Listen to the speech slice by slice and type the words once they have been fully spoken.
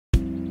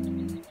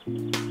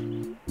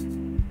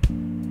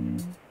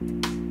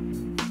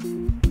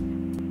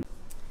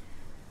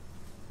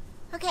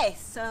Okay,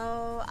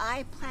 so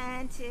I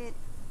planted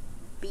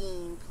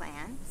bean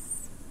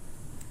plants,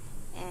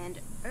 and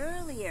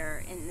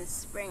earlier in the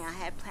spring I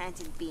had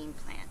planted bean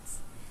plants,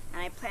 and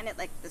I planted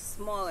like the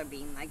smaller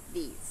bean, like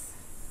these,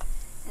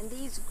 and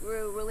these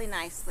grew really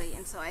nicely,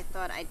 and so I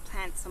thought I'd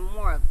plant some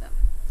more of them.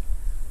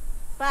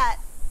 But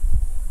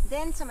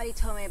then somebody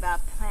told me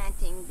about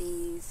planting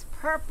these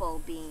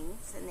purple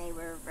beans, and they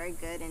were very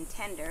good and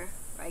tender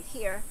right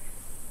here,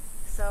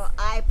 so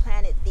I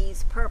planted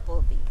these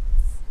purple beans,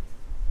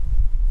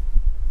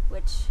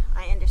 which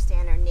I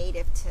understand are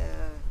native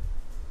to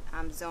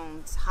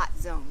zones, hot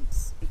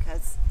zones,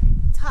 because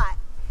it's hot,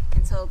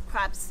 and so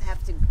crops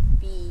have to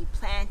be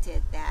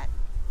planted that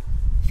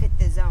fit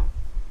the zone.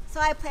 So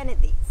I planted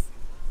these.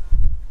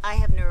 I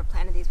have never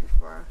planted these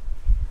before,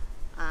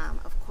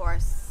 of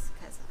course,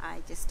 because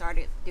I just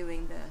started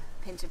doing the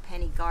pinch a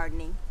penny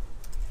gardening.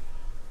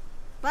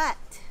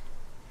 But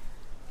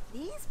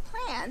these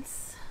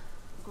plants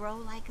grow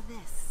like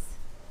this.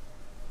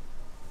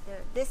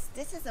 This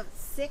is a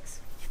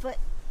 6-foot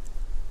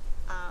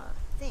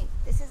thing.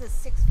 This is a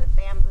 6-foot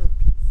bamboo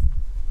piece,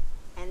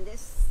 and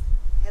this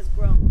has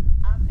grown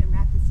up and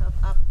wrapped itself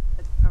up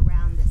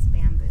around this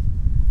bamboo.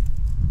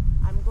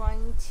 I'm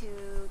going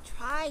to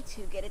try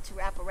to get it to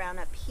wrap around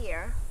up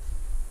here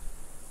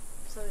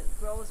so it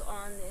grows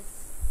on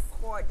this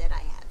cord that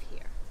I have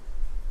here.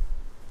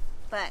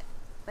 But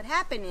what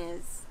happened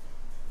is,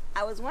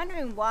 I was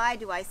wondering, why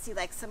do I see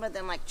like some of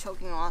them like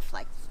choking off,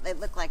 like they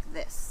look like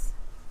this.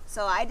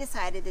 So I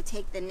decided to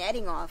take the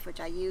netting off, which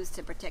I use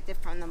to protect it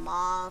from the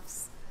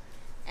moths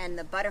and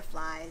the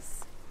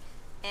butterflies.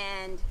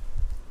 And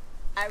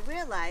I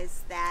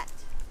realized that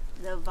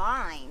the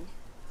vine,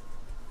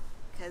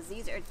 because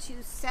these are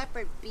two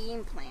separate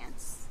bean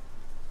plants,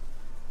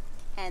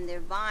 and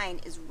their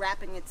vine is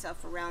wrapping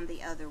itself around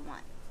the other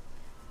one,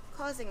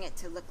 causing it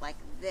to look like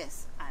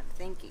this, I'm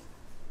thinking.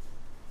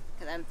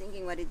 Because I'm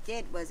thinking what it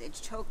did was it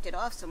choked it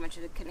off so much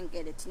that it couldn't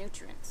get its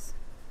nutrients.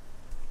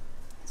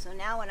 So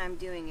now what I'm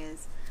doing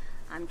is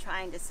I'm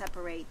trying to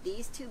separate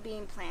these two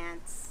bean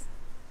plants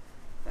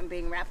from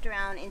being wrapped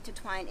around,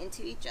 intertwined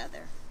into each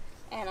other,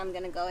 and I'm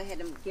going to go ahead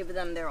and give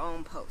them their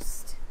own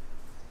post.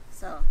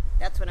 So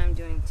that's what I'm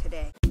doing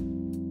today.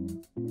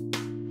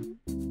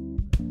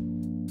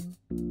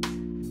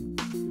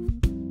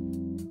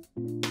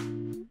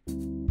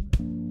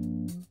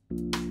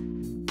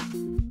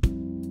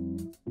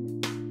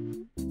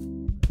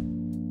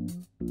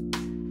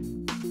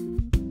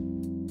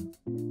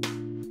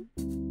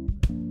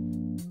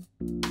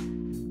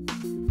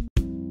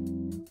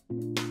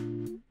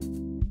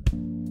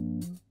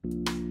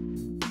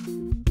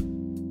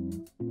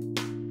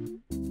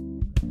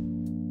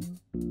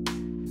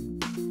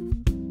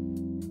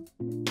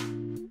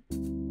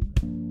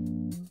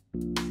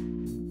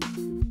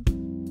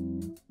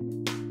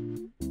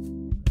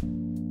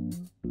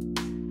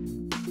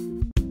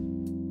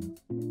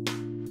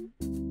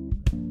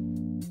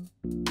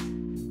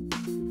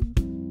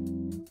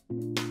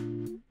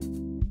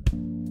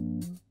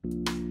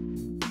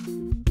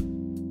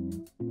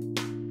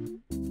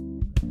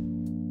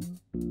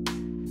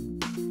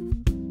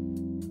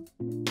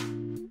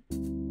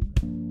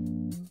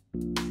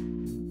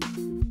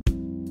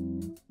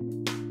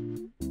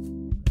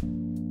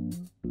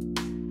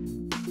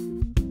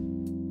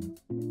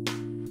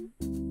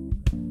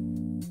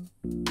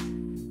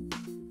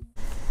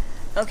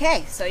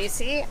 Okay, so you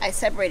see, I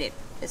separated.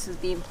 This was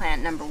bean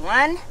plant number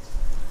 1,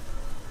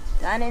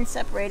 done and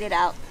separated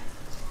out,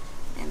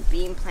 and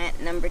bean plant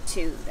number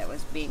 2 that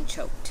was being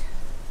choked.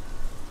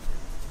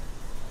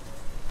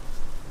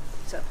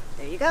 So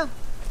there you go.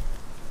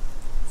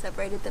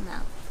 Separated them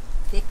out.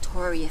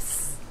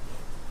 Victorious.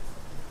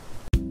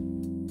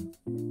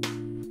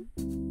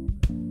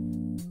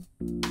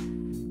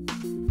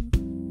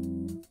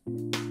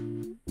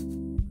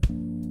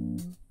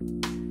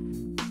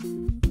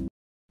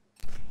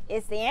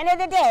 It's the end of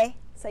the day,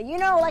 so you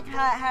know like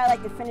how I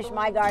like to finish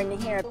my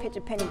gardening here at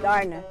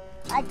PinchAPennyGardener.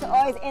 I like to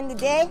always end the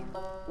day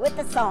with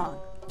a song.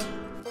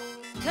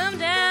 Come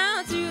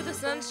down to the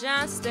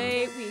Sunshine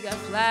State, we got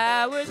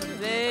flowers and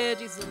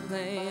veggies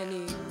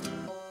aplenty.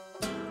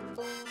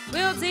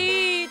 We'll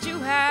teach you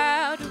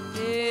how to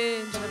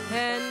pinch a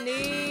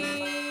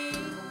penny.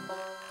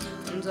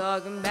 I'm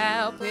talking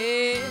about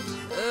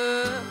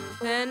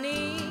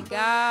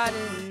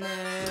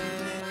PinchAPennyGardener.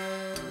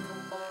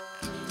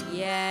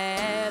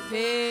 Yeah,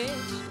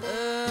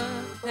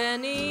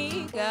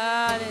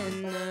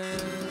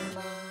 PinchAPennyGardener.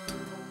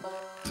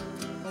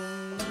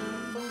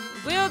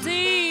 We'll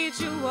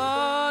teach you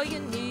all you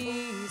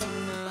need to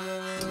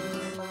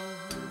know.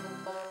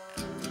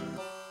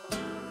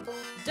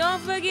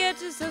 Don't forget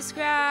to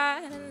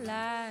subscribe and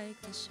like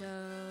the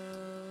show.